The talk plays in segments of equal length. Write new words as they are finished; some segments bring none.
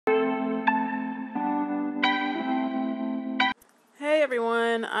Hey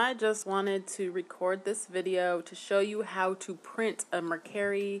everyone, I just wanted to record this video to show you how to print a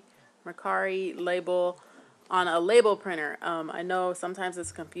Mercari label on a label printer. I know sometimes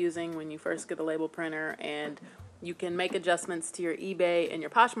it's confusing when you first get a label printer, and you can make adjustments to your eBay and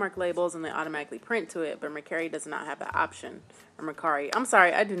your Poshmark labels and they automatically print to it, but Mercari does not have that option. Or Mercari. I'm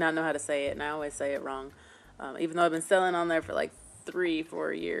sorry, I do not know how to say it and I always say it wrong, even though I've been selling on there for like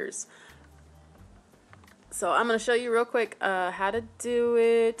 3-4 years. So I'm going to show you real quick how to do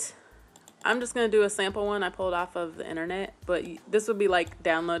it. I'm just going to do a sample one I pulled off of the internet, but this would be like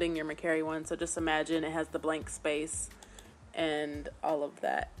downloading your Mercari one. So just imagine it has the blank space and all of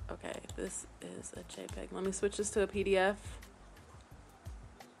that. Okay, this is a JPEG. Let me switch this to a PDF.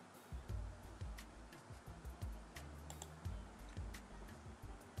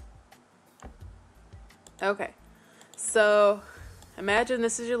 Okay, so imagine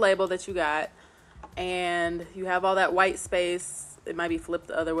this is your label that you got, and you have all that white space. It might be flipped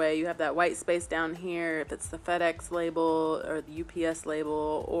the other way. You have that white space down here if it's the FedEx label or the UPS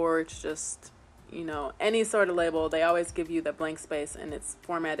label, or it's just, you know, any sort of label. They always give you the blank space and it's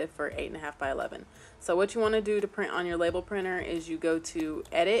formatted for 8.5 by 11. So what you want to do to print on your label printer is you go to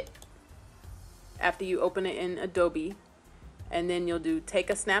Edit after you open it in Adobe, and then you'll do Take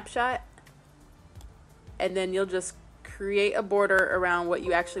a Snapshot, and then you'll just create a border around what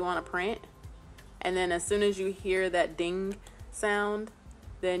you actually want to print. And then as soon as you hear that ding sound,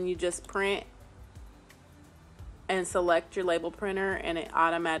 then you just print and select your label printer, and it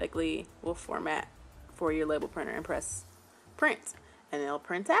automatically will format for your label printer and press print, and it'll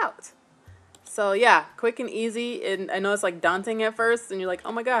print out. So yeah, quick and easy. And I know it's like daunting at first and you're like,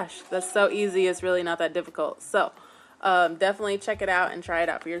 oh my gosh, that's so easy. It's really not that difficult. So definitely check it out and try it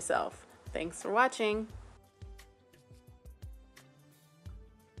out for yourself. Thanks for watching.